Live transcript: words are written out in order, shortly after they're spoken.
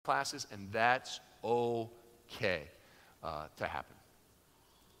classes, and that's okay to happen.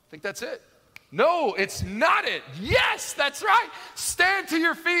 I think that's it. No, it's not it. Yes, that's right. Stand to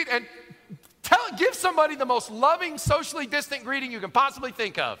your feet and give somebody the most loving, socially distant greeting you can possibly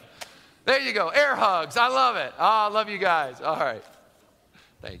think of. There you go. Air hugs. I love it. Oh, I love you guys. All right.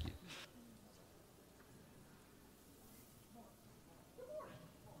 Thank you.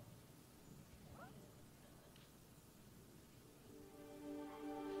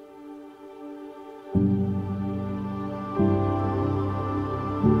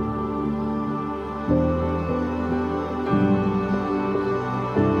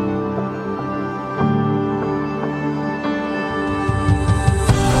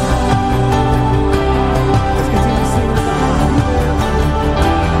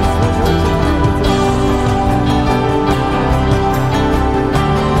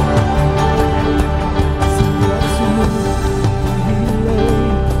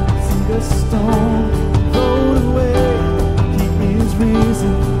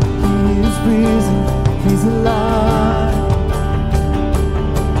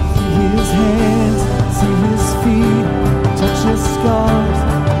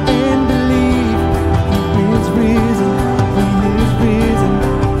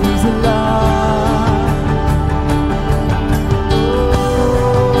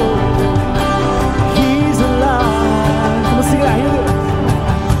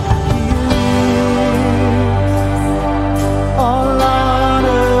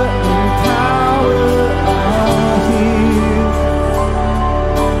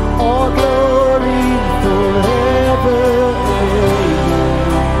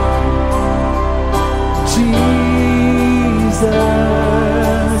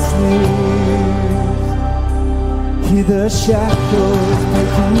 The shackles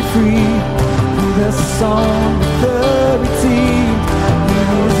breaking free, hear the song of the redeemed.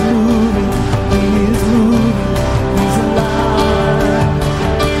 He is moving, he's alive.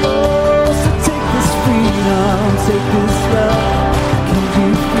 Oh, so take this freedom, take this love. Can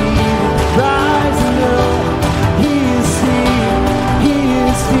you feel it rising up? He is here,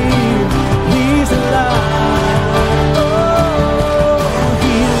 he's alive. Oh,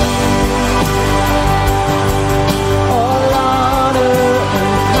 he all honor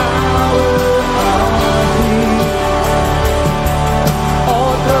and power are his.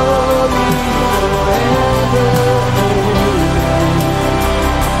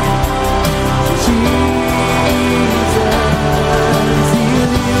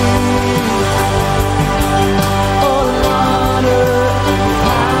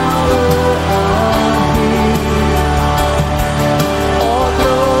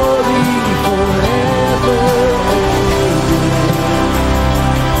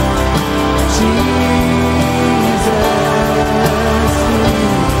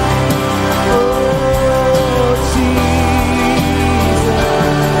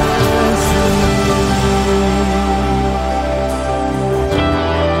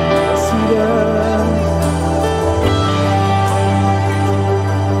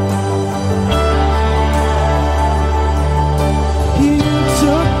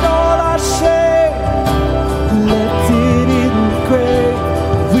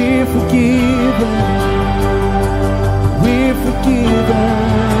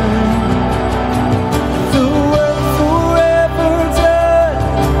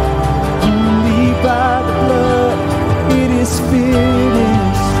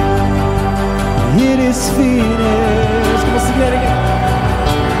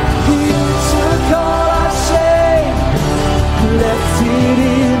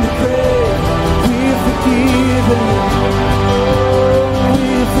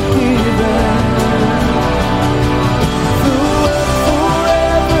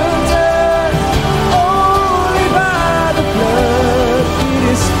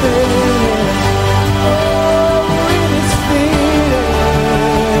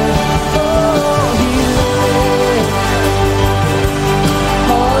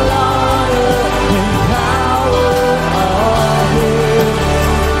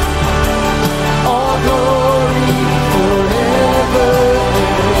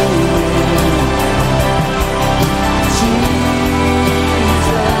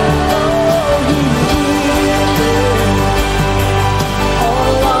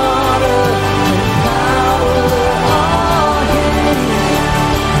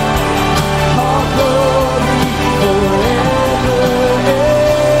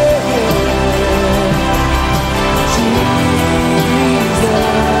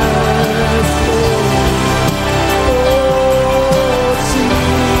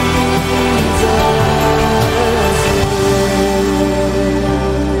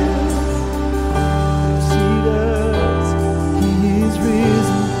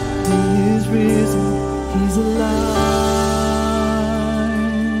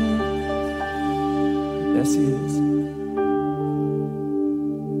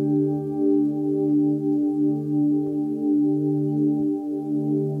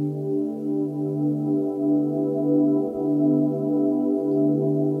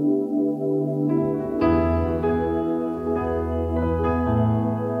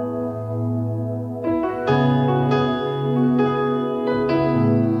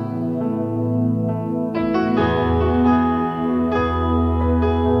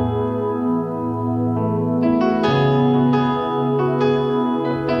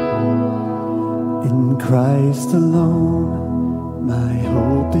 Christ alone, my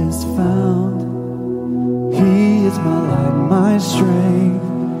hope is found. He is my light, my strength,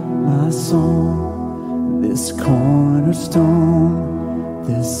 my song. This cornerstone,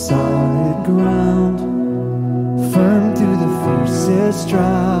 this solid ground, firm through the fiercest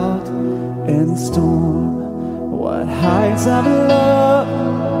drought and storm. What heights of love,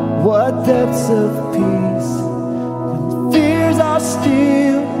 what depths of peace, when fears are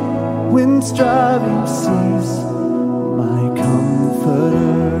still, when striving cease. My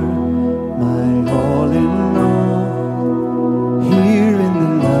comforter, my all in all, here in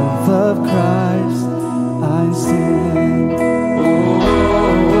the love of Christ I stand.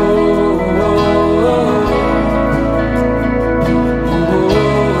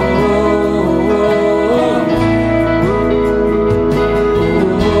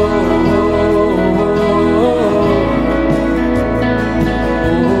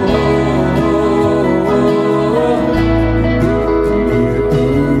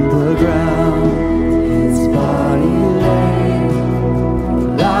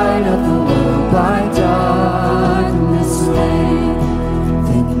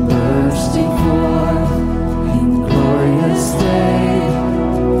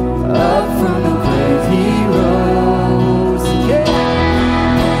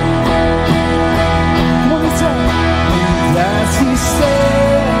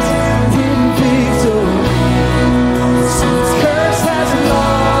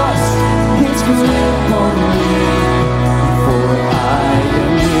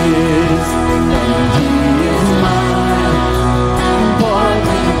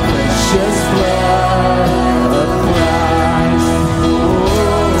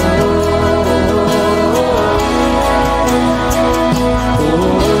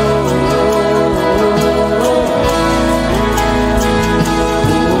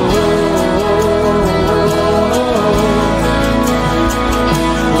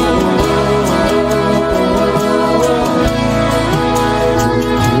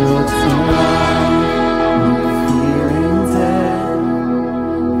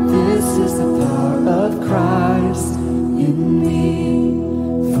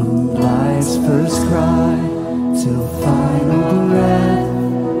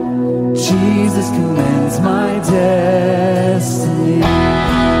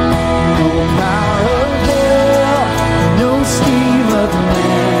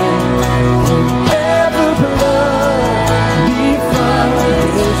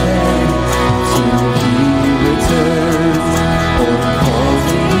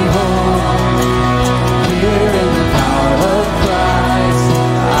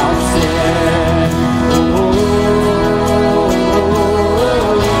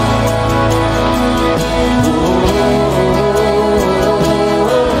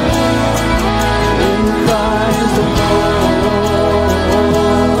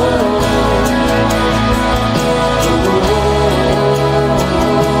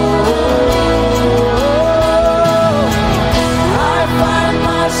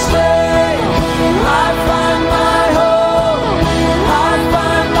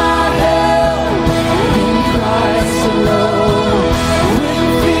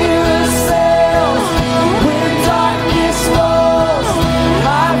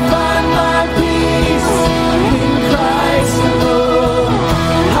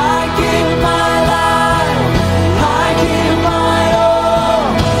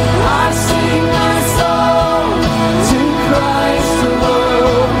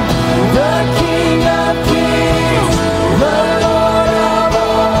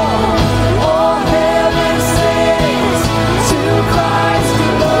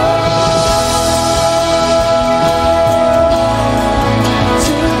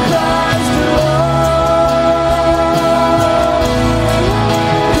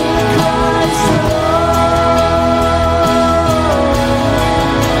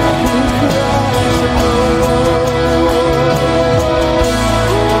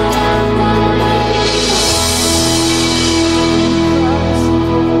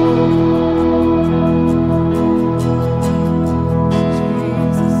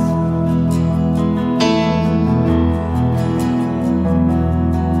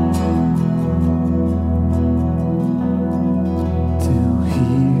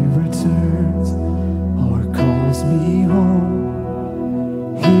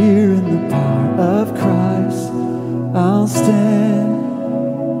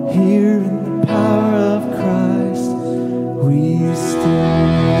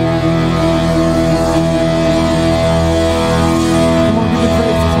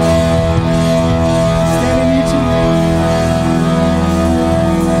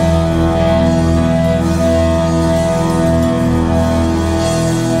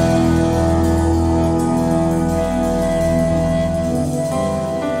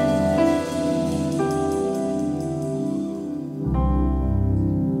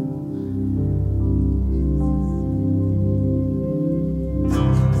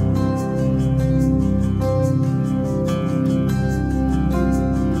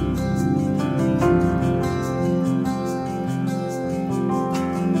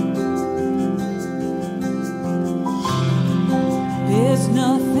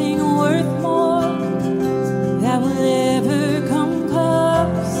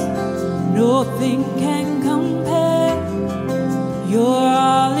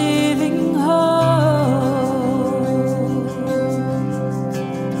 living hope.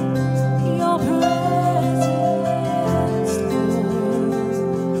 Your presence, Lord.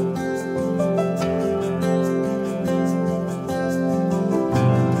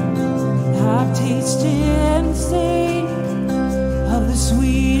 I've tasted and seen of the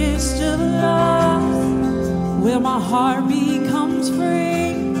sweetest of love, where my heart becomes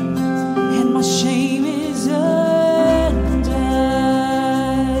free and my shame is undone.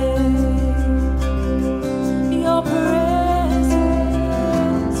 Your presence,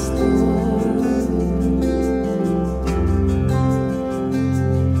 Lord.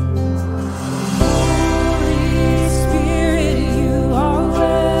 Holy Spirit, you are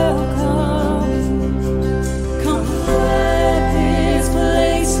welcome. Come flood this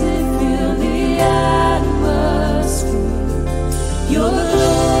place and fill the atmosphere. Your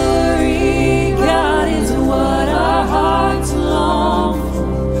glory, God.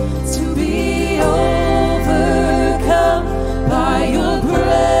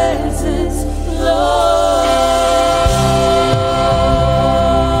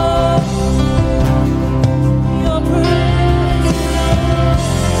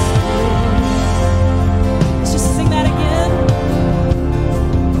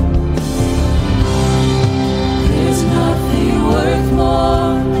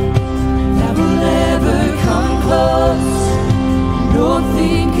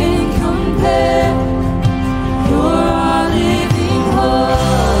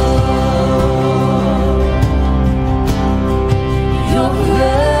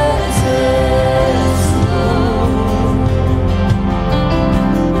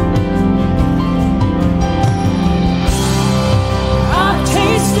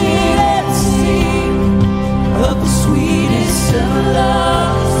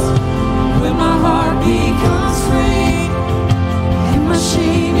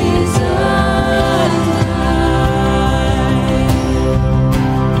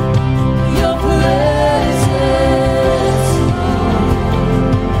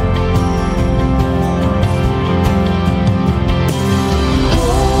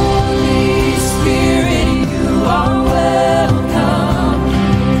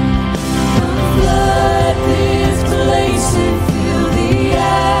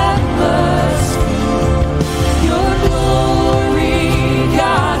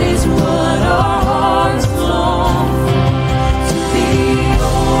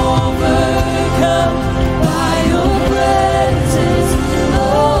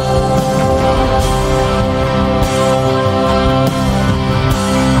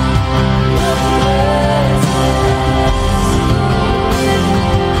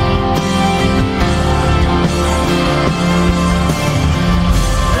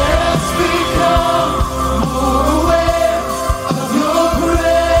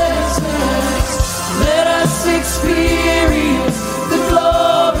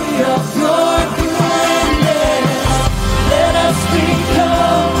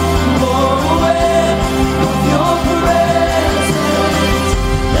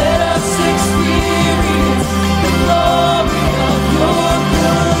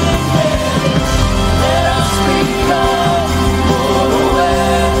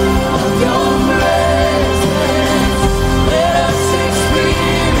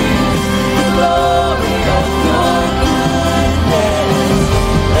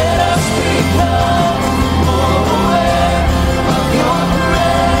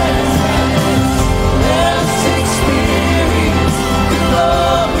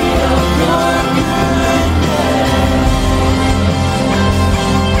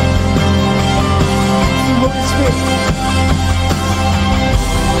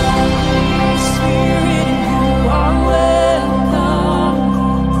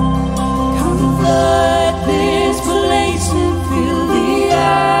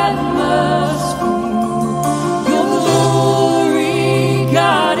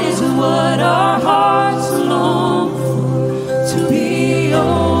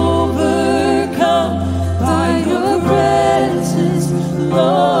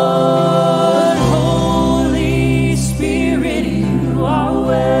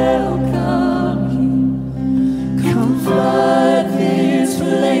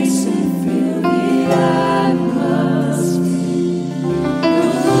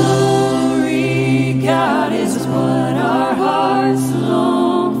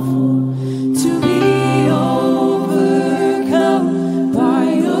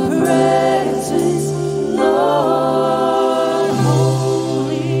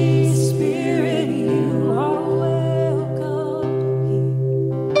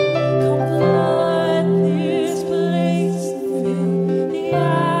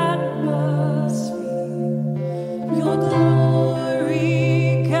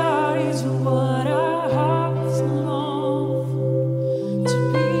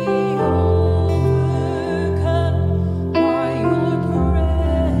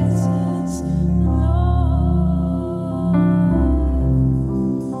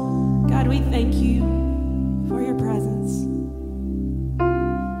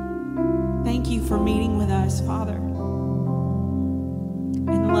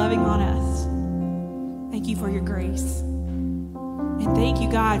 loving on us. Thank you for your grace. And thank you,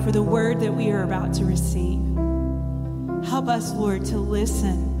 God, for the word that we are about to receive. Help us, Lord, to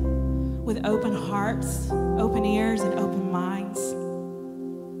listen with open hearts, open ears, and open minds.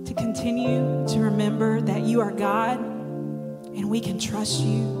 To continue to remember that you are God and we can trust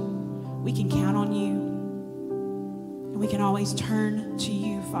you, we can count on you, and we can always turn to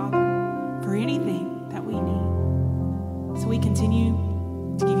you, Father, for anything that we need. So we continue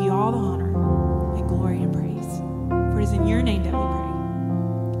to give you all the honor and glory and praise. For it is in your name that we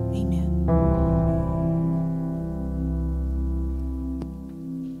pray. Amen.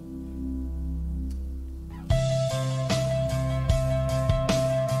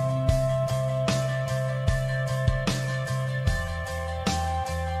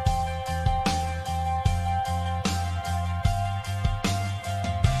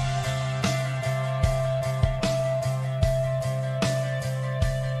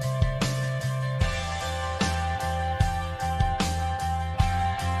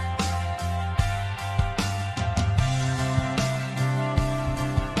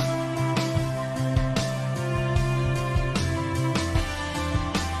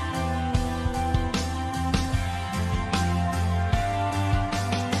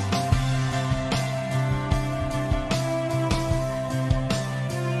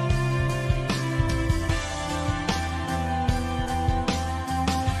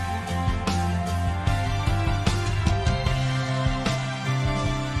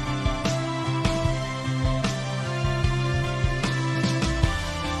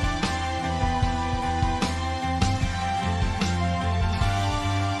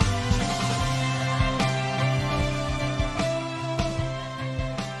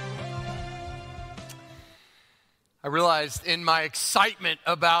 I realized in my excitement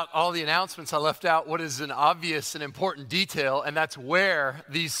about all the announcements, I left out what is an obvious and important detail, and that's where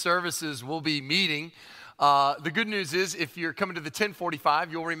these services will be meeting. The good news is if you're coming to the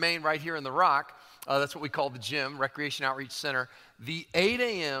 1045, you'll remain right here in the Rock. That's what we call the gym, Recreation Outreach Center. The 8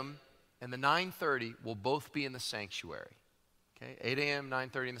 a.m. and the 9:30 will both be in the sanctuary. Okay, 8 a.m.,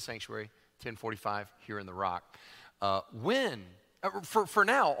 9:30 in the sanctuary, 10:45 here in the Rock. For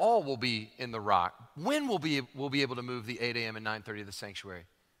now, all will be in the Rock. When we'll be able to move the 8 a.m. and 9:30 to the sanctuary?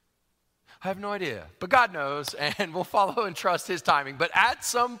 I have no idea, but God knows, and we'll follow and trust his timing. But at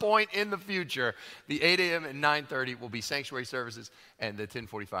some point in the future, the 8 a.m. and 9:30 will be sanctuary services, and the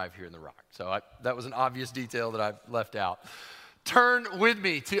 10:45 here in the Rock. So that was an obvious detail that I've left out. Turn with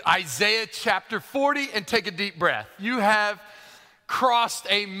me to Isaiah chapter 40 and take a deep breath. You have crossed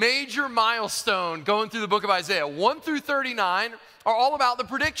a major milestone going through the book of Isaiah. 1 through 39 are all about the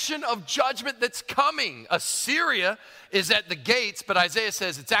prediction of judgment that's coming. Assyria is at the gates, but Isaiah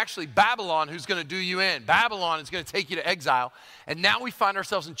says it's actually Babylon who's going to do you in. Babylon is going to take you to exile. And now we find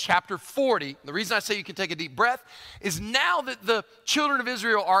ourselves in chapter 40. The reason I say you can take a deep breath is now that the children of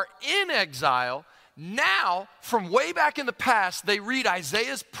Israel are in exile, now, from way back in the past, they read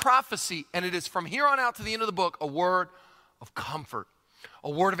Isaiah's prophecy, and it is from here on out to the end of the book a word of comfort, a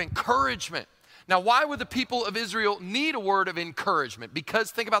word of encouragement. Now, why would the people of Israel need a word of encouragement?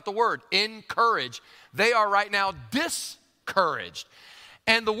 Because think about the word, encourage. They are right now discouraged.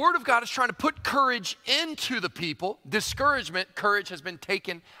 And the word of God is trying to put courage into the people. Discouragement, courage has been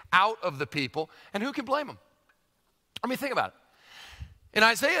taken out of the people. And who can blame them? I mean, think about it. In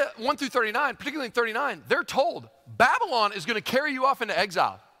Isaiah 1 through 39, particularly in 39, they're told Babylon is going to carry you off into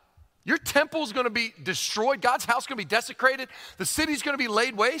exile. Your temple is going to be destroyed. God's house is going to be desecrated. The city's going to be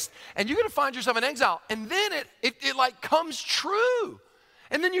laid waste. And you're going to find yourself in exile. And then it like comes true.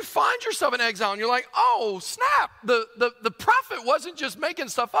 And then you find yourself in exile and you're like, oh, snap. The prophet wasn't just making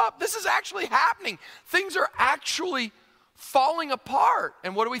stuff up. This is actually happening. Things are actually falling apart.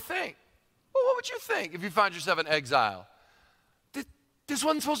 And what do we think? Well, what would you think if you find yourself in exile? This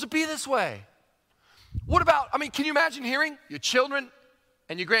wasn't supposed to be this way. What about, can you imagine hearing your children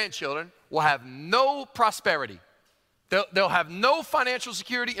and your grandchildren will have no prosperity. They'll have no financial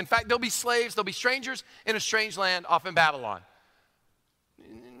security. In fact, they'll be slaves. They'll be strangers in a strange land off in Babylon.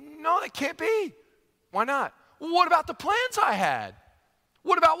 No, that can't be. Why not? Well, what about the plans I had?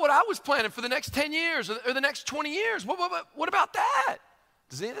 What about what I was planning for the next 10 years or the next 20 years? What about that?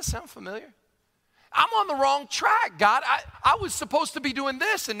 Does any of this sound familiar? I'm on the wrong track, God. I was supposed to be doing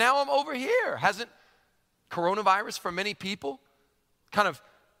this, and now I'm over here. Hasn't coronavirus for many people kind of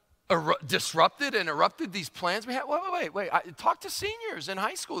disrupted and erupted these plans we had? Wait. I talked to seniors in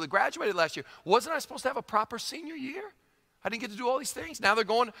high school that graduated last year. Wasn't I supposed to have a proper senior year? I didn't get to do all these things. Now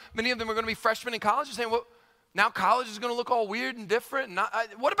many of them are going to be freshmen in college. They're saying, well, now college is going to look all weird and different. And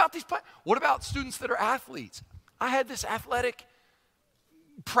what about these plans? What about students that are athletes? I had this athletic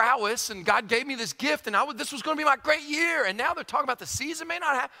prowess, and God gave me this gift, and this was going to be my great year. And now they're talking about the season may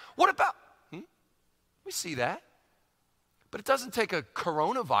not have. What about? We see that. But it doesn't take a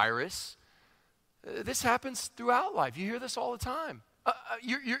coronavirus. This happens throughout life. You hear this all the time.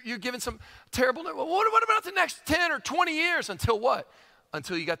 You're given some terrible news. Well, what about the next 10 or 20 years? Until what?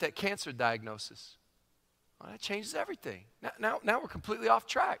 Until you got that cancer diagnosis. Well, that changes everything. Now we're completely off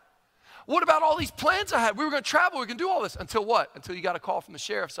track. What about all these plans I had? We were going to travel. We were going to do all this. Until what? Until you got a call from the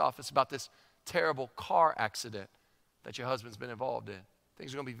sheriff's office about this terrible car accident that your husband's been involved in.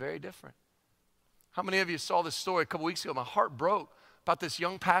 Things are going to be very different. How many of you saw this story a couple weeks ago? My heart broke about this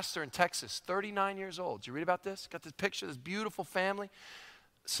young pastor in Texas, 39 years old. Did you read about this? Got this picture, this beautiful family.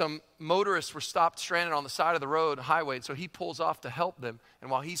 Some motorists were stopped, stranded on the side of the road, highway, and so he pulls off to help them. And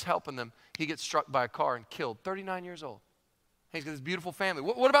while he's helping them, he gets struck by a car and killed. 39 years old. He's got this beautiful family.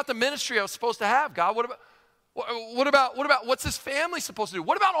 What about the ministry I was supposed to have, God? What about what's this family supposed to do?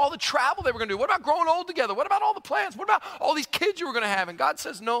 What about all the travel they were going to do? What about growing old together? What about all the plans? What about all these kids you were going to have? And God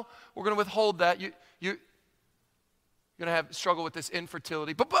says, no, we're going to withhold that. You're going to have struggle with this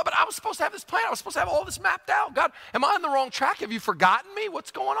infertility. But I was supposed to have this plan. I was supposed to have all this mapped out. God, am I on the wrong track? Have you forgotten me?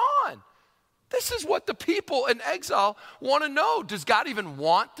 What's going on? This is what the people in exile want to know. Does God even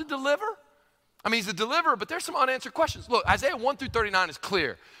want to deliver? I mean, he's a deliverer, but there's some unanswered questions. Look, Isaiah 1 through 39 is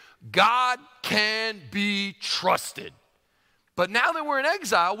clear. God can be trusted. But now that we're in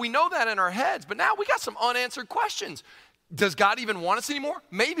exile, we know that in our heads, but now we got some unanswered questions. Does God even want us anymore?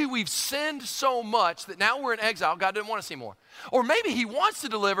 Maybe we've sinned so much that now we're in exile, God didn't want us anymore. Or maybe he wants to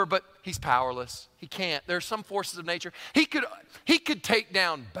deliver, but he's powerless. He can't. There are some forces of nature. He could take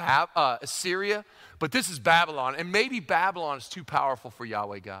down Assyria, but this is Babylon, and maybe Babylon is too powerful for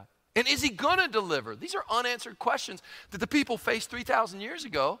Yahweh God. And is he going to deliver? These are unanswered questions that the people faced 3,000 years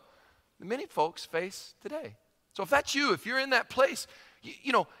ago, that many folks face today. So if that's you, if you're in that place,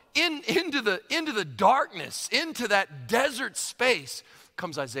 into the darkness, into that desert space,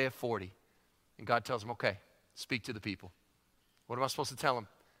 comes Isaiah 40. And God tells him, okay, speak to the people. What am I supposed to tell them?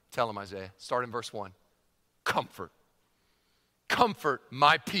 Tell them, Isaiah. Start in verse 1. Comfort. Comfort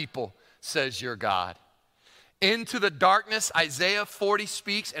my people, says your God. Into the darkness, Isaiah 40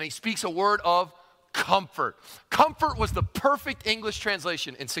 speaks, and he speaks a word of comfort. Comfort was the perfect English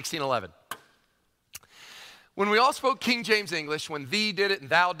translation in 1611. When we all spoke King James English, when thee did it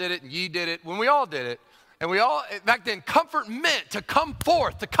and thou did it and ye did it, when we all did it, and we all, back then, comfort meant to come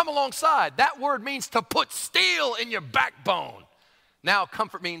forth, to come alongside. That word means to put steel in your backbone. Now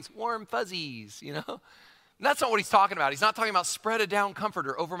comfort means warm fuzzies, And that's not what he's talking about. He's not talking about spread a down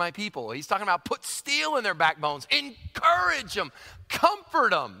comforter over my people. He's talking about put steel in their backbones, encourage them,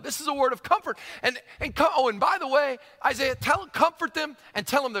 comfort them. This is a word of comfort. And by the way, Isaiah, comfort them and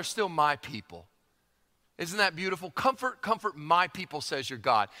tell them they're still my people. Isn't that beautiful? Comfort my people, says your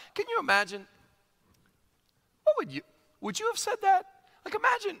God. Can you imagine? Would you have said that? Like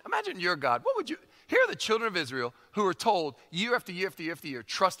imagine your God. Here are the children of Israel who are told year after year after year after year,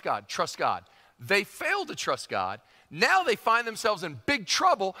 trust God, trust God. They failed to trust God. Now they find themselves in big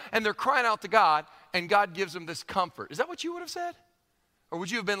trouble and they're crying out to God and God gives them this comfort. Is that what you would have said? Or would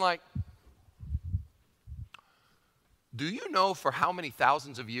you have been like, do you know for how many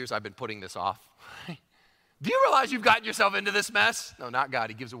thousands of years I've been putting this off? Do you realize you've gotten yourself into this mess? No, not God.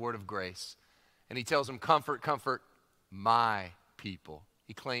 He gives a word of grace. And he tells them, comfort my people.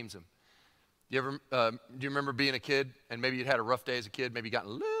 He claims them. Do you remember being a kid and maybe you'd had a rough day as a kid, maybe you got in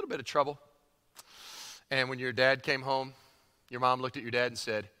a little bit of trouble? And when your dad came home, your mom looked at your dad and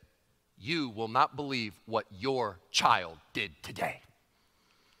said, you will not believe what your child did today.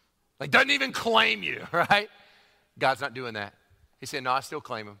 Like, doesn't even claim you, right? God's not doing that. He said, no, I still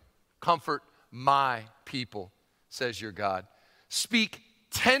claim him. Comfort my people, says your God. Speak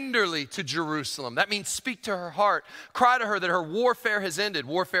tenderly to Jerusalem. That means speak to her heart. Cry to her that her warfare has ended.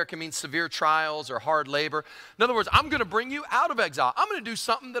 Warfare can mean severe trials or hard labor. In other words, I'm going to bring you out of exile. I'm going to do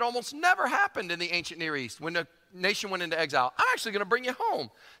something that almost never happened in the ancient Near East. When the nation went into exile, I'm actually going to bring you home.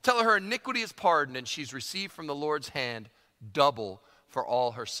 Tell her iniquity is pardoned and she's received from the Lord's hand double for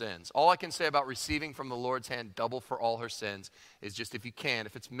all her sins. All I can say about receiving from the Lord's hand double for all her sins is just if you can,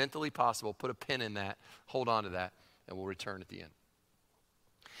 if it's mentally possible, put a pin in that, hold on to that, and we'll return at the end.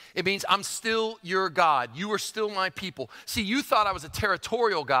 It means I'm still your God. You are still my people. See, you thought I was a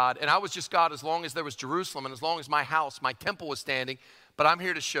territorial God, and I was just God as long as there was Jerusalem and as long as my house, my temple was standing. But I'm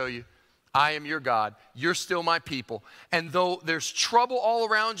here to show you, I am your God. You're still my people. And though there's trouble all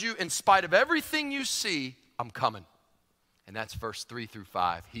around you, in spite of everything you see, I'm coming. And that's verse 3 through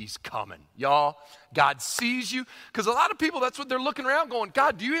 5. He's coming. Y'all, God sees you. Because a lot of people, that's what they're looking around going,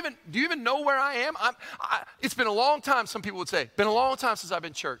 God, do you even know where I am? It's been a long time, some people would say. Been a long time since I've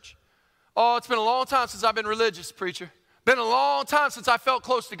been church. Oh, it's been a long time since I've been religious, preacher. Been a long time since I felt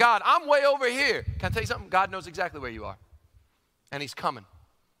close to God. I'm way over here. Can I tell you something? God knows exactly where you are. And he's coming.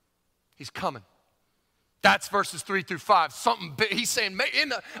 He's coming. That's verses 3 through 5. Something big. He's saying,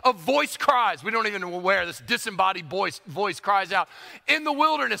 a voice cries. We don't even know where. This disembodied voice cries out. In the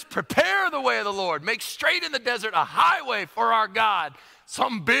wilderness, prepare the way of the Lord. Make straight in the desert a highway for our God.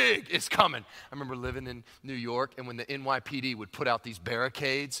 Something big is coming. I remember living in New York, and when the NYPD would put out these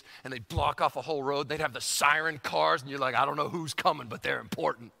barricades, and they'd block off a whole road, they'd have the siren cars, and you're like, I don't know who's coming, but they're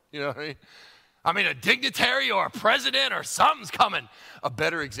important. You know what I mean? I mean, a dignitary or a president or something's coming. A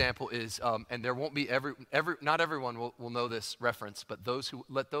better example is, and there won't be not everyone will know this reference, but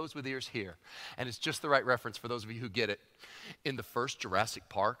let those with ears hear. And it's just the right reference for those of you who get it. In the first Jurassic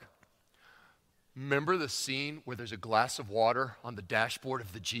Park, remember the scene where there's a glass of water on the dashboard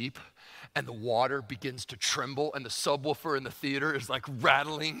of the Jeep and the water begins to tremble and the subwoofer in the theater is like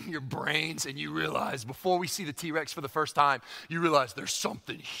rattling your brains, and you realize, before we see the T-Rex for the first time, you realize there's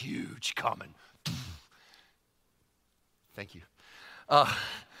something huge coming. Thank you.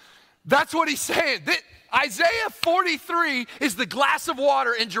 That's what he's saying. Isaiah 43 is the glass of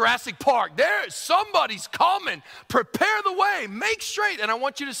water in Jurassic Park. Somebody's coming. Prepare the way. Make straight. And I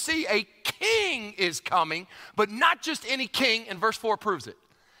want you to see a king is coming, but not just any king, and verse 4 proves it.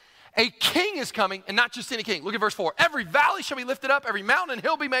 A king is coming, and not just any king. Look at verse 4. Every valley shall be lifted up, every mountain and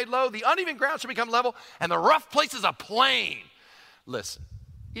hill be made low, the uneven ground shall become level, and the rough places a plain. Listen,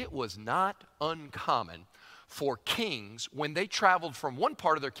 it was not uncommon for kings, when they traveled from one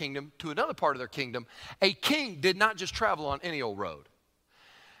part of their kingdom to another part of their kingdom, a king did not just travel on any old road.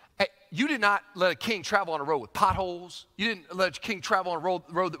 You did not let a king travel on a road with potholes. You didn't let a king travel on a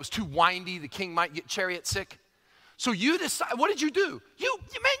road that was too windy. The king might get chariot sick. So you decide, what did you do? You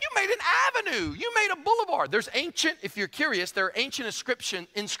made an avenue. You made a boulevard. There's ancient, if you're curious, there are ancient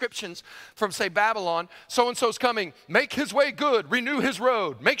inscriptions from, say, Babylon. So-and-so's coming. Make his way good. Renew his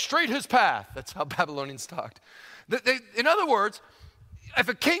road. Make straight his path. That's how Babylonians talked. In other words, if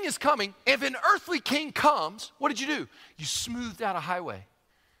a king is coming, if an earthly king comes, what did you do? You smoothed out a highway.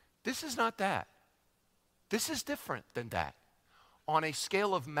 This is not that. This is different than that. On a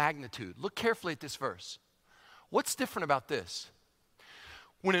scale of magnitude, look carefully at this verse. What's different about this?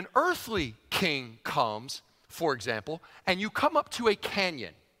 When an earthly king comes, for example, and you come up to a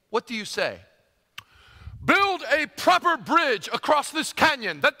canyon, what do you say? Build a proper bridge across this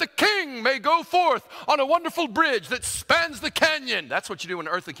canyon that the king may go forth on a wonderful bridge that spans the canyon. That's what you do when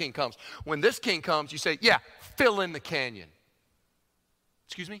an earthly king comes. When this king comes, you say, yeah, fill in the canyon.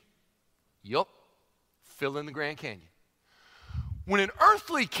 Excuse me? Yup, fill in the Grand Canyon. When an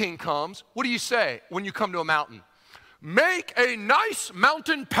earthly king comes, what do you say when you come to a mountain? Make a nice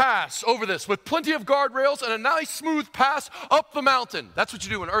mountain pass over this with plenty of guardrails and a nice smooth pass up the mountain. That's what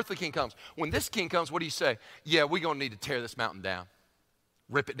you do when an earthly king comes. When this king comes, what do you say? Yeah, we're going to need to tear this mountain down.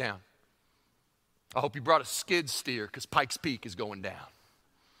 Rip it down. I hope you brought a skid steer because Pikes Peak is going down.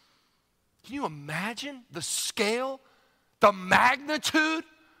 Can you imagine the scale, the magnitude?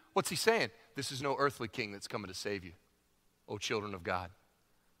 What's he saying? This is no earthly king that's coming to save you. O children of God,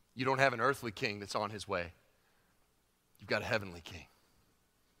 you don't have an earthly king that's on his way. You've got a heavenly king.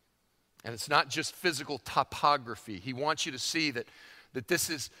 And it's not just physical topography. He wants you to see that this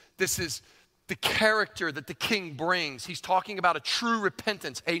is the character that the king brings. He's talking about a true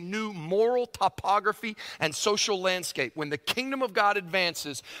repentance, a new moral topography and social landscape. When the kingdom of God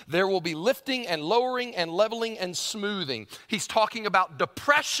advances, there will be lifting and lowering and leveling and smoothing. He's talking about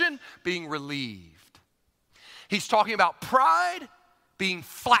depression being relieved. He's talking about pride being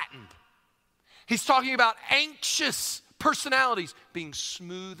flattened. He's talking about anxious personalities being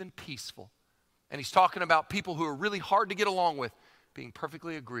smooth and peaceful. And he's talking about people who are really hard to get along with being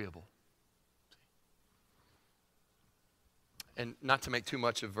perfectly agreeable. And not to make too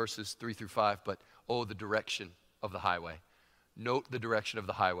much of verses 3 through 5, but the direction of the highway. Note the direction of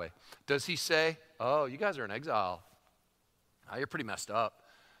the highway. Does he say, oh, you guys are in exile. Oh, you're pretty messed up.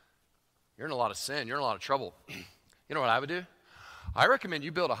 You're in a lot of sin. You're in a lot of trouble. You know what I would do? I recommend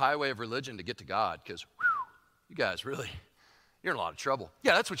you build a highway of religion to get to God because you guys really, you're in a lot of trouble.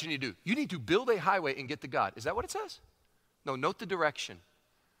 Yeah, that's what you need to do. You need to build a highway and get to God. Is that what it says? No, note the direction.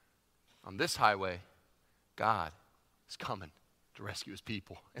 On this highway, God is coming to rescue his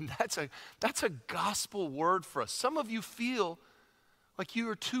people. And that's a gospel word for us. Some of you feel like you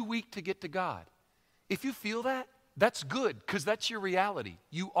are too weak to get to God. If you feel that, That's good, because that's your reality.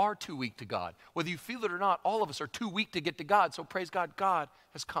 You are too weak to God. Whether you feel it or not, all of us are too weak to get to God. So praise God, God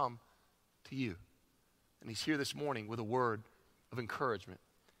has come to you. And he's here this morning with a word of encouragement.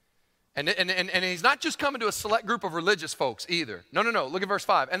 And he's not just coming to a select group of religious folks either. No. Look at verse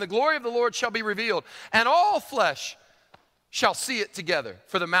 5. And the glory of the Lord shall be revealed, and all flesh shall see it together,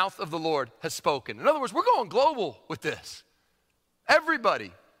 for the mouth of the Lord has spoken. In other words, we're going global with this.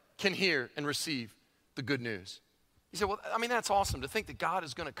 Everybody can hear and receive the good news. You say, well, I mean, that's awesome to think that God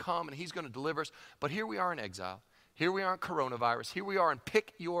is going to come and he's going to deliver us. But here we are in exile. Here we are in coronavirus. Here we are in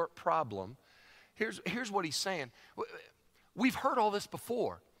pick your problem. Here's what he's saying. We've heard all this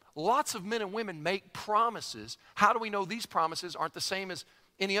before. Lots of men and women make promises. How do we know these promises aren't the same as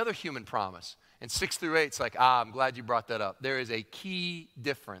any other human promise? And 6 through 8, it's like, I'm glad you brought that up. There is a key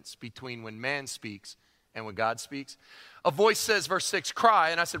difference between when man speaks and when God speaks. A voice says, verse 6, cry.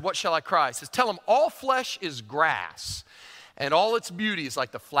 And I said, what shall I cry? It says, tell him all flesh is grass, and all its beauty is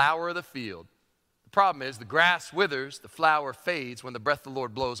like the flower of the field. The problem is the grass withers, the flower fades when the breath of the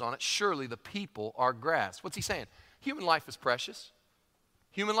Lord blows on it. Surely the people are grass. What's he saying? Human life is precious.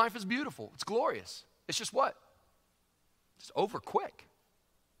 Human life is beautiful. It's glorious. It's just what? It's over quick.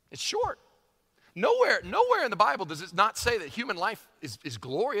 It's short. Nowhere in the Bible does it not say that human life is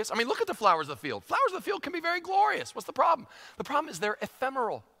glorious. I mean, look at the flowers of the field. Flowers of the field can be very glorious. What's the problem? The problem is they're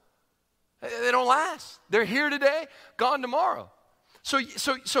ephemeral. They don't last. They're here today, gone tomorrow.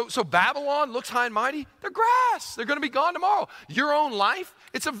 So Babylon looks high and mighty. They're grass. They're going to be gone tomorrow. Your own life,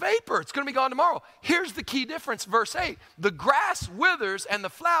 it's a vapor. It's going to be gone tomorrow. Here's the key difference, verse 8. The grass withers and the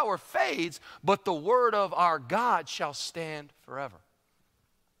flower fades, but the word of our God shall stand forever.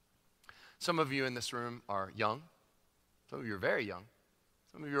 Some of you in this room are young. Some of you are very young.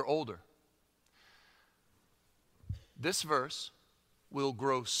 Some of you are older. This verse will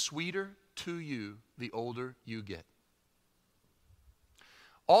grow sweeter to you the older you get.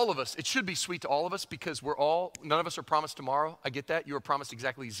 All of us, it should be sweet to all of us because none of us are promised tomorrow. I get that. You are promised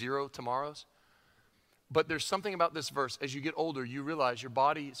exactly 0 tomorrows. But there's something about this verse. As you get older, you realize your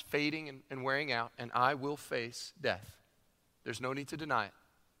body is fading and wearing out, and I will face death. There's no need to deny it.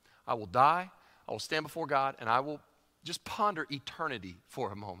 I will die, I will stand before God, and I will just ponder eternity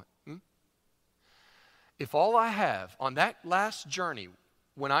for a moment. If all I have on that last journey,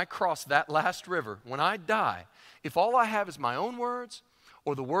 when I cross that last river, when I die, if all I have is my own words,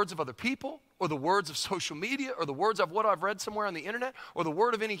 or the words of other people, or the words of social media, or the words of what I've read somewhere on the internet, or the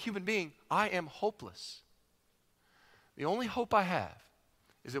word of any human being, I am hopeless. The only hope I have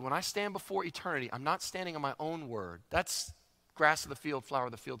is that when I stand before eternity, I'm not standing on my own word. That's grass of the field, flower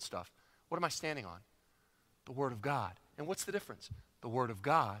of the field stuff. What am I standing on? The word of God. And what's the difference? The word of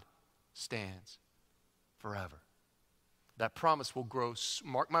God stands forever. That promise will grow,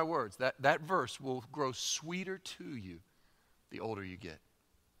 mark my words, that verse will grow sweeter to you the older you get.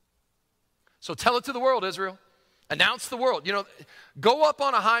 So tell it to the world, Israel. Announce the world. Go up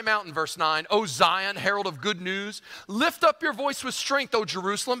on a high mountain, verse 9. O Zion, herald of good news. Lift up your voice with strength, O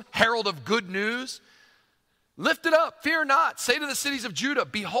Jerusalem, herald of good news. Lift it up, fear not. Say to the cities of Judah,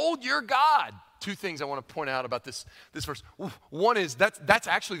 behold your God. 2 things I want to point out about this verse. One is that's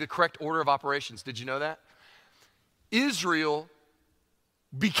actually the correct order of operations. Did you know that? Israel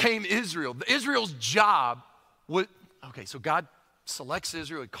became Israel. Israel's job was, so God selects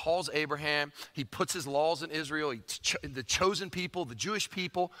Israel. He calls Abraham. He puts his laws in Israel. The chosen people, the Jewish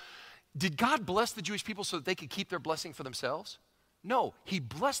people. Did God bless the Jewish people so that they could keep their blessing for themselves? No, he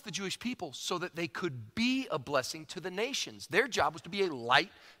blessed the Jewish people so that they could be a blessing to the nations. Their job was to be a light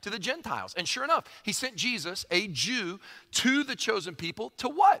to the Gentiles. And sure enough, he sent Jesus, a Jew, to the chosen people to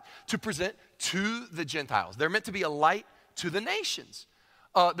what? To present to the Gentiles. They're meant to be a light to the nations.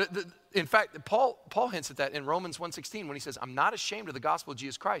 In fact, Paul hints at that in Romans 1:16 when he says, I'm not ashamed of the gospel of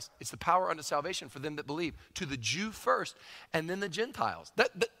Jesus Christ. It's the power unto salvation for them that believe, to the Jew first and then the Gentiles.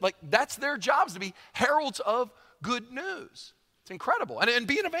 That's their jobs, to be heralds of good news. It's incredible. And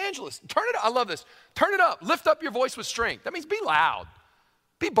be an evangelist. Turn it up. I love this. Turn it up. Lift up your voice with strength. That means be loud.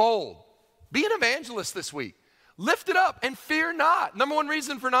 Be bold. Be an evangelist this week. Lift it up and fear not. Number one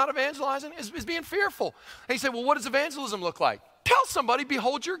reason for not evangelizing is being fearful. And you say, well, what does evangelism look like? Tell somebody,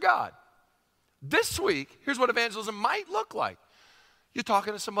 behold your God. This week, here's what evangelism might look like. You're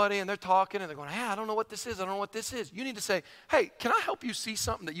talking to somebody and they're talking and they're going, hey, I don't know what this is. I don't know what this is. You need to say, hey, can I help you see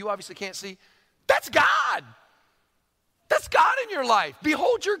something that you obviously can't see? That's God. That's God in your life.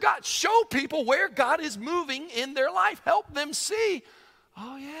 Behold your God. Show people where God is moving in their life. Help them see,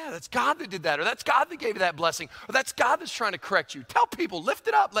 oh yeah, that's God that did that, or that's God that gave you that blessing, or that's God that's trying to correct you. Tell people, lift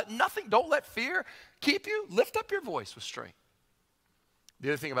it up. Don't let fear keep you. Lift up your voice with strength. The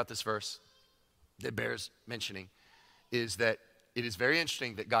other thing about this verse that bears mentioning is that it is very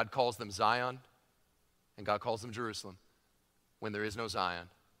interesting that God calls them Zion and God calls them Jerusalem when there is no Zion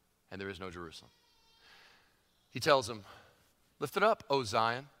and there is no Jerusalem. He tells them, lift it up, O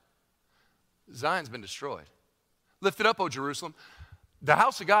Zion. Zion's been destroyed. Lift it up, O Jerusalem. The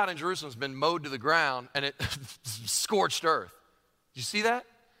house of God in Jerusalem has been mowed to the ground and it scorched earth. Did you see that?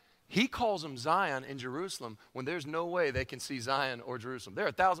 He calls them Zion in Jerusalem when there's no way they can see Zion or Jerusalem. They're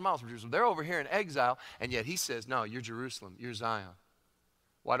 1,000 miles from Jerusalem. They're over here in exile, and yet he says, no, you're Jerusalem, you're Zion.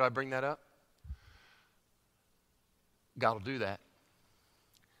 Why do I bring that up? God will do that.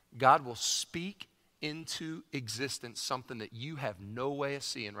 God will speak into existence something that you have no way of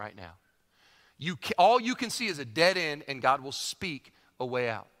seeing right now. All you can see is a dead end, and God will speak a way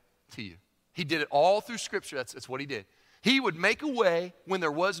out to you. He did it all through Scripture. That's what he did. He would make a way when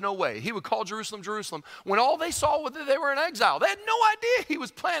there was no way. He would call Jerusalem, Jerusalem, when all they saw was that they were in exile. They had no idea he was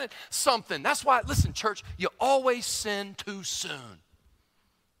planning something. That's why, listen, church, you always sin too soon.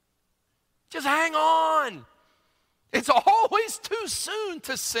 Just hang on. It's always too soon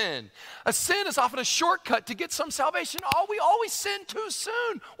to sin. A sin is often a shortcut to get some salvation. We always sin too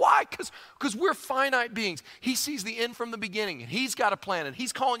soon. Why? Because we're finite beings. He sees the end from the beginning, and he's got a plan, and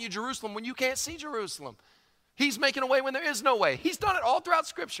he's calling you Jerusalem when you can't see Jerusalem. He's making a way when there is no way. He's done it all throughout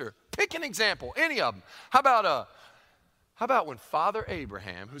Scripture. Pick an example, any of them. How about when Father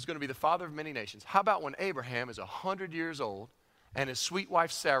Abraham, who's going to be the father of many nations, how about when Abraham is 100 years old and his sweet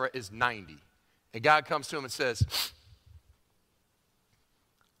wife Sarah is 90? And God comes to him and says,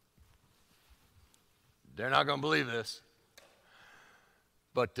 they're not going to believe this,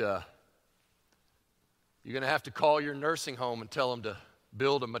 but you're going to have to call your nursing home and tell them to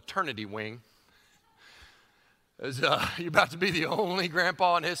build a maternity wing. You're about to be the only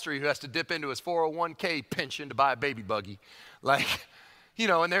grandpa in history who has to dip into his 401k pension to buy a baby buggy.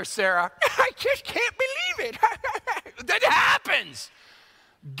 And there's Sarah. I just can't believe it. That happens.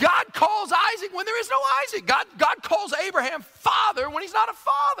 God calls Isaac when there is no Isaac. God calls Abraham father when he's not a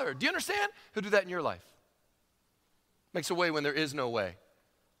father. Do you understand? He'll do that in your life. Makes a way when there is no way.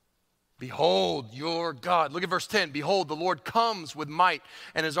 Behold your God. Look at verse 10. Behold, the Lord comes with might,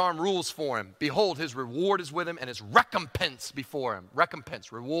 and his arm rules for him. Behold, his reward is with him, and his recompense before him.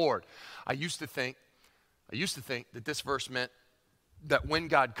 Recompense, reward. I used to think that this verse meant that when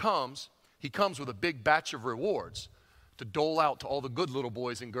God comes, he comes with a big batch of rewards to dole out to all the good little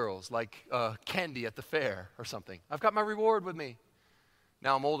boys and girls, like candy at the fair or something. I've got my reward with me.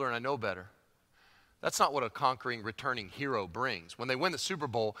 Now I'm older and I know better. That's not what a conquering, returning hero brings. When they win the Super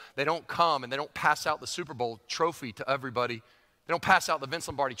Bowl, they don't come and they don't pass out the Super Bowl trophy to everybody. They don't pass out the Vince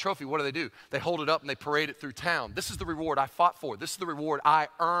Lombardi trophy. What do? They hold it up and they parade it through town. This is the reward I fought for. This is the reward I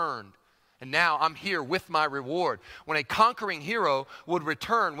earned. And now I'm here with my reward. When a conquering hero would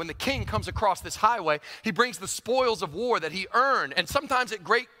return, when the king comes across this highway, he brings the spoils of war that he earned, and sometimes at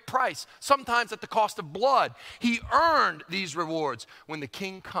great price, sometimes at the cost of blood. He earned these rewards. When the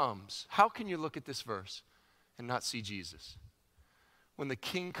king comes, how can you look at this verse and not see Jesus? When the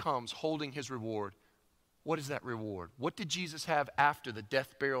king comes holding his reward, what is that reward? What did Jesus have after the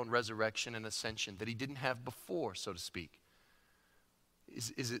death, burial, and resurrection and ascension that he didn't have before, so to speak?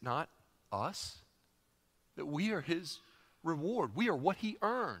 Is it not us? That we are his reward. We are what he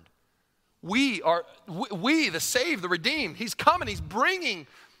earned. We, the saved, the redeemed. He's coming. He's bringing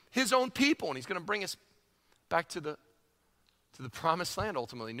his own people, and he's going to bring us back to the promised land,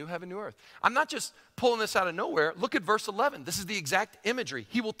 ultimately, new heaven, new earth. I'm not just pulling this out of nowhere. Look at verse 11. This is the exact imagery.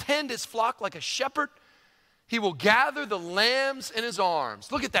 He will tend his flock like a shepherd. He will gather the lambs in his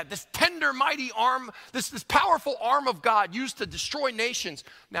arms. Look at that, this tender, mighty arm, this powerful arm of God used to destroy nations,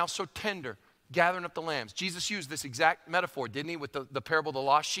 now so tender, gathering up the lambs. Jesus used this exact metaphor, didn't he, with the parable of the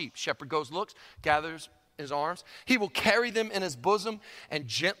lost sheep. Shepherd goes, looks, gathers his arms. He will carry them in his bosom and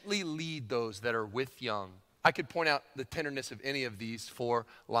gently lead those that are with young. I could point out the tenderness of any of these 4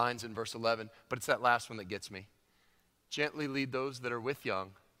 lines in verse 11, but it's that last one that gets me. Gently lead those that are with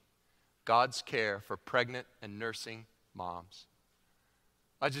young. God's care for pregnant and nursing moms.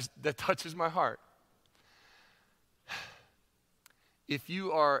 That touches my heart. If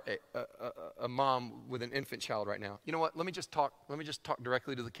you are a mom with an infant child right now, you know what? Let me just talk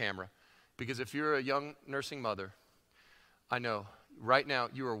directly to the camera. Because if you're a young nursing mother, I know right now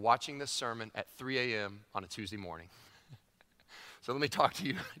you are watching this sermon at 3 a.m. on a Tuesday morning. So let me talk to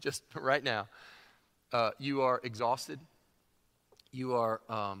you just right now. You are exhausted. You are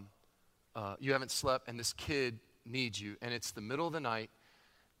you haven't slept, and this kid needs you, and it's the middle of the night,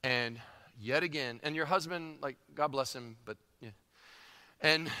 and yet again, and your husband, like, God bless him, but yeah,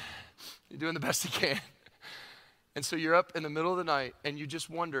 and you're doing the best he can. And so you're up in the middle of the night, and you just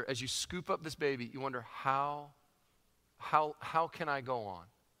wonder, as you scoop up this baby, you wonder, how how can I go on?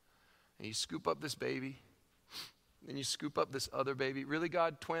 And you scoop up this baby, then you scoop up this other baby. Really,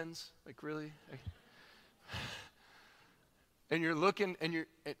 God, twins? Like, really? And you're looking, and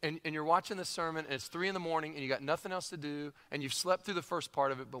you're watching the sermon, and it's 3 a.m, and you got nothing else to do, and you've slept through the first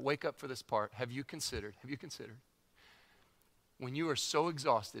part of it, but wake up for this part. Have you considered? When you are so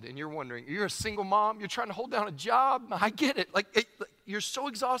exhausted, and you're wondering, you're a single mom, you're trying to hold down a job, I get it. You're so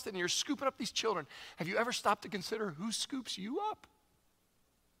exhausted, and you're scooping up these children. Have you ever stopped to consider who scoops you up?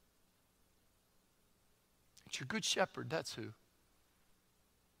 It's your good shepherd, that's who.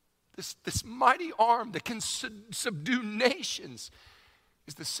 This mighty arm that can subdue nations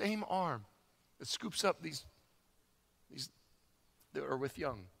is the same arm that scoops up these that are with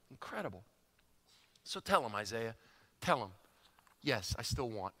young. Incredible. So tell them, Isaiah, tell them, yes, I still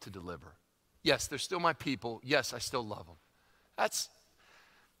want to deliver. Yes, they're still my people. Yes, I still love them.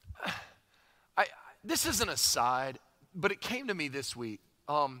 This is an aside, but it came to me this week.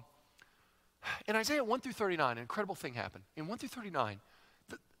 In Isaiah 1 through 39, an incredible thing happened. In 1 through 39,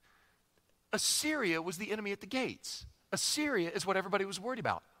 Assyria was the enemy at the gates. Assyria is what everybody was worried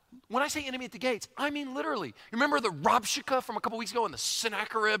about. When I say enemy at the gates, I mean literally. You remember the Rabshakeh from a couple weeks ago and the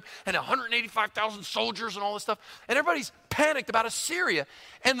Sennacherib and 185,000 soldiers and all this stuff? And everybody's panicked about Assyria.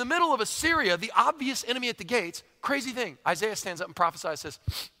 And in the middle of Assyria, the obvious enemy at the gates, crazy thing. Isaiah stands up and prophesies, says,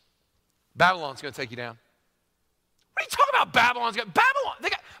 Babylon's going to take you down. What are you talking about,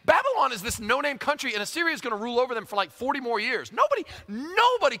 Babylon is this no-name country, and Assyria is going to rule over them for like 40 more years.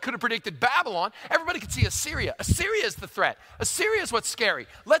 Nobody could have predicted Babylon. Everybody could see Assyria. Assyria is the threat. Assyria is what's scary.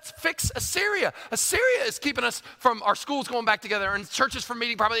 Let's fix Assyria. Assyria is keeping us from our schools going back together and churches from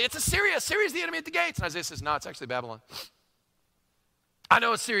meeting properly. It's Assyria. Assyria is the enemy at the gates. And Isaiah says, no, it's actually Babylon. I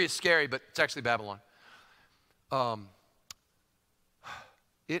know Assyria is scary, but it's actually Babylon.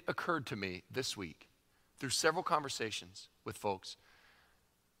 It occurred to me this week, through several conversations with folks,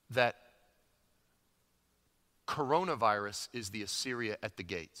 that coronavirus is the Assyria at the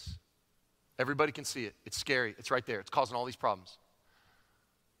gates. Everybody can see it. It's scary. It's right there. It's causing all these problems.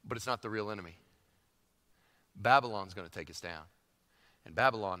 But it's not the real enemy. Babylon's going to take us down. And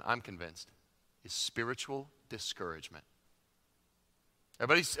Babylon, I'm convinced, is spiritual discouragement.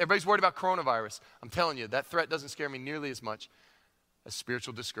 Everybody's worried about coronavirus. I'm telling you, that threat doesn't scare me nearly as much as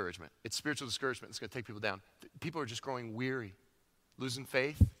spiritual discouragement. It's spiritual discouragement that's going to take people down. People are just growing weary, losing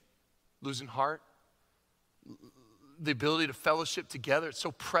faith, losing heart, the ability to fellowship together. It's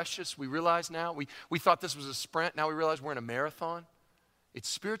so precious. We realize now, we thought this was a sprint. Now we realize we're in a marathon. It's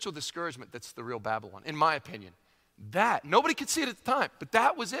spiritual discouragement that's the real Babylon, in my opinion. Nobody could see it at the time, but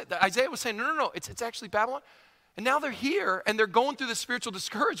that was it. Isaiah was saying, no, it's actually Babylon. And now they're here, and they're going through this spiritual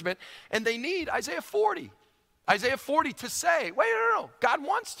discouragement, and they need Isaiah 40 to say, wait, no, God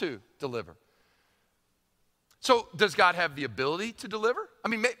wants to deliver. So does God have the ability to deliver? I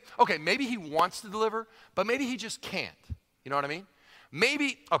mean, maybe he wants to deliver, but maybe he just can't. You know what I mean?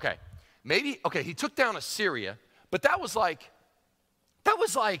 Maybe, he took down Assyria, but that was like,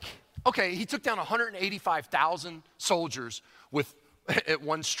 he took down 185,000 soldiers at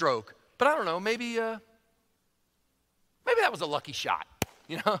one stroke. But I don't know, maybe that was a lucky shot,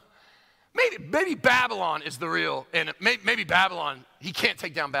 you know? Maybe Babylon is the real, and maybe Babylon, he can't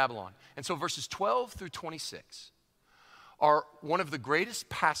take down Babylon. And so verses 12 through 26 are one of the greatest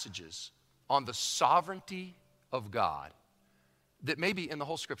passages on the sovereignty of God that may be in the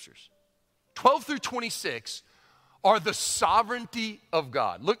whole scriptures. 12 through 26 are the sovereignty of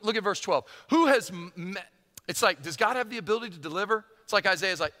God. Look at verse 12. It's like, does God have the ability to deliver? It's like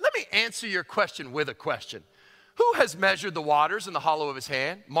Isaiah's like, let me answer your question with a question. Who has measured the waters in the hollow of his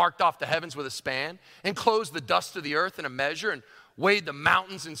hand, marked off the heavens with a span, enclosed the dust of the earth in a measure, and weighed the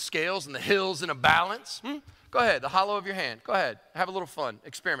mountains in scales and the hills in a balance? Go ahead, the hollow of your hand. Go ahead, have a little fun,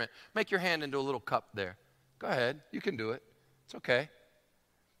 experiment. Make your hand into a little cup there. Go ahead, you can do it. It's okay.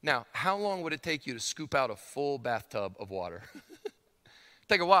 Now, how long would it take you to scoop out a full bathtub of water?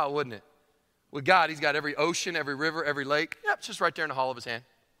 Take a while, wouldn't it? With God, he's got every ocean, every river, every lake. Yep, it's just right there in the hollow of his hand.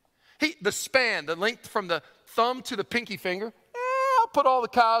 The span, the length from the thumb to the pinky finger, I'll put all the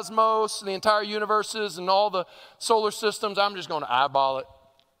cosmos and the entire universes and all the solar systems. I'm just going to eyeball it.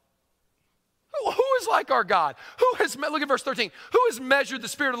 Who is like our God? Look at verse 13. Who has measured the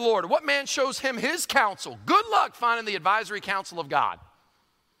Spirit of the Lord? What man shows him his counsel? Good luck finding the advisory counsel of God.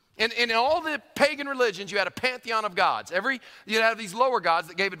 In all the pagan religions, you had a pantheon of gods. You had these lower gods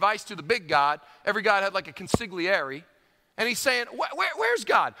that gave advice to the big God. Every god had like a consigliere. And he's saying, where's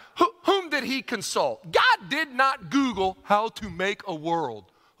God? Whom did he consult? God did not Google how to make a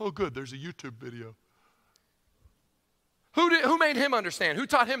world. Oh, good, there's a YouTube video. Who made him understand? Who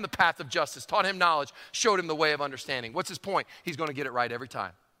taught him the path of justice, taught him knowledge, showed him the way of understanding? What's his point? He's going to get it right every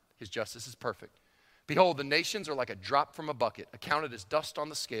time. His justice is perfect. Behold, the nations are like a drop from a bucket, accounted as dust on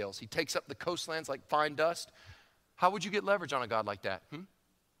the scales. He takes up the coastlands like fine dust. How would you get leverage on a God like that?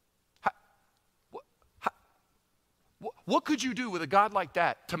 What could you do with a God like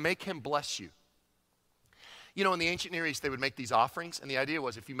that to make him bless you? You know, in the ancient Near East, they would make these offerings, and the idea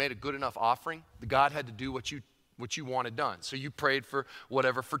was if you made a good enough offering, the God had to do what you wanted done. So you prayed for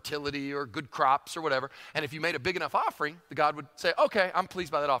whatever, fertility or good crops or whatever, and if you made a big enough offering, the God would say, okay, I'm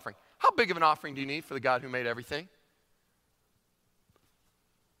pleased by that offering. How big of an offering do you need for the God who made everything?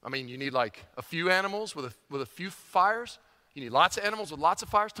 I mean, you need like a few animals with a few fires? You need lots of animals with lots of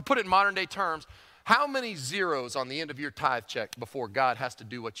fires? To put it in modern day terms, how many zeros on the end of your tithe check before God has to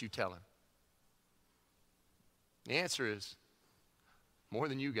do what you tell him? The answer is more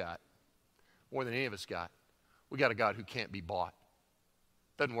than you got, more than any of us got. We got a God who can't be bought.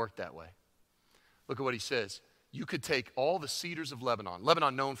 Doesn't work that way. Look at what he says. You could take all the cedars of Lebanon,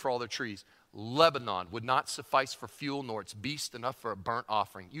 Lebanon known for all their trees. Lebanon would not suffice for fuel, nor its beast enough for a burnt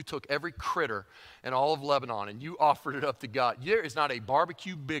offering. You took every critter in all of Lebanon and you offered it up to God. There is not a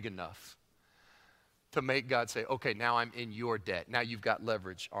barbecue big enough to make God say, okay, now I'm in your debt. Now you've got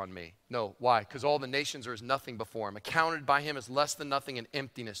leverage on me. No, why? Because all the nations are as nothing before him, accounted by him as less than nothing in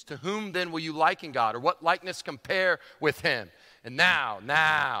emptiness. To whom then will you liken God, or what likeness compare with him? And now,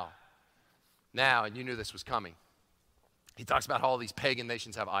 and you knew this was coming. He talks about how all these pagan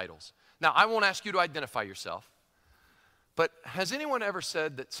nations have idols. Now, I won't ask you to identify yourself, but has anyone ever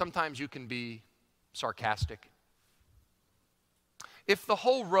said that sometimes you can be sarcastic? If the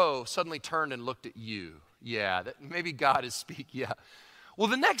whole row suddenly turned and looked at you, maybe God is speaking, Well,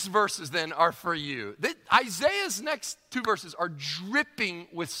 the next verses then are for you. Isaiah's next two verses are dripping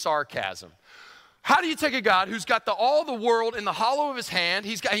with sarcasm. How do you take a God who's got all the world in the hollow of his hand,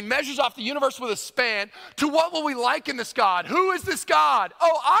 he measures off the universe with a span, to what will we liken this God? Who is this God?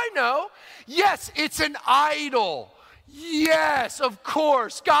 Oh, I know. Yes, it's an idol. Yes, of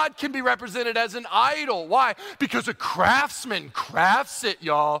course. God can be represented as an idol. Why? Because a craftsman crafts it,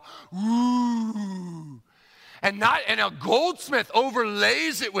 y'all. Ooh. And a goldsmith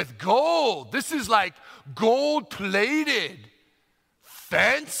overlays it with gold. This is like gold-plated,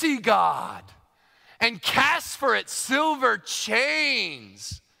 fancy God. And casts for it silver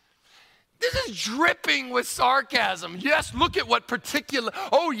chains. This is dripping with sarcasm. Yes, look at what particular,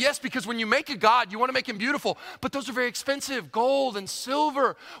 oh yes, because when you make a God, you want to make him beautiful, but those are very expensive, gold and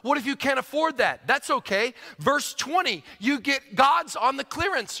silver. What if you can't afford that? That's okay. Verse 20, you get gods on the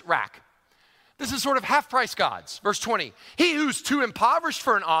clearance rack. This is sort of half-price gods. Verse 20, he who's too impoverished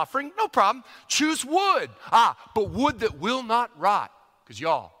for an offering, no problem, choose wood. But wood that will not rot. Because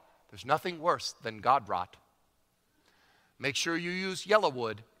y'all, there's nothing worse than God rot. Make sure you use yellow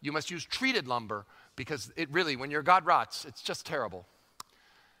wood. You must use treated lumber because it really, when your God rots, it's just terrible.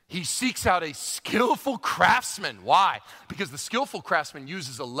 He seeks out a skillful craftsman. Why? Because the skillful craftsman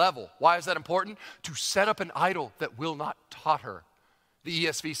uses a level. Why is that important? To set up an idol that will not totter. The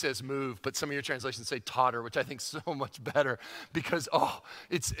ESV says move, but some of your translations say totter, which I think is so much better because,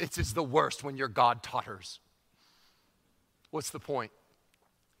 it's the worst when your God totters. What's the point?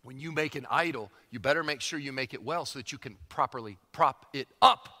 When you make an idol, you better make sure you make it well so that you can properly prop it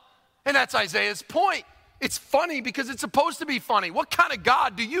up. And that's Isaiah's point. It's funny because it's supposed to be funny. What kind of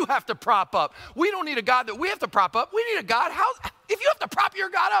God do you have to prop up? We don't need a God that we have to prop up. We need a God, if you have to prop your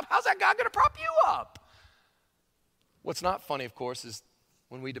God up, how's that God going to prop you up? What's not funny, of course, is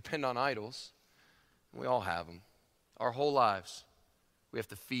when we depend on idols, and we all have them, our whole lives, we have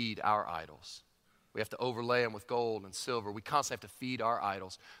to feed our idols. We have to overlay them with gold and silver. We constantly have to feed our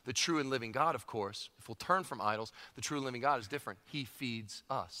idols. The true and living God, of course, if we'll turn from idols, the true and living God is different. He feeds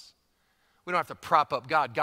us. We don't have to prop up God.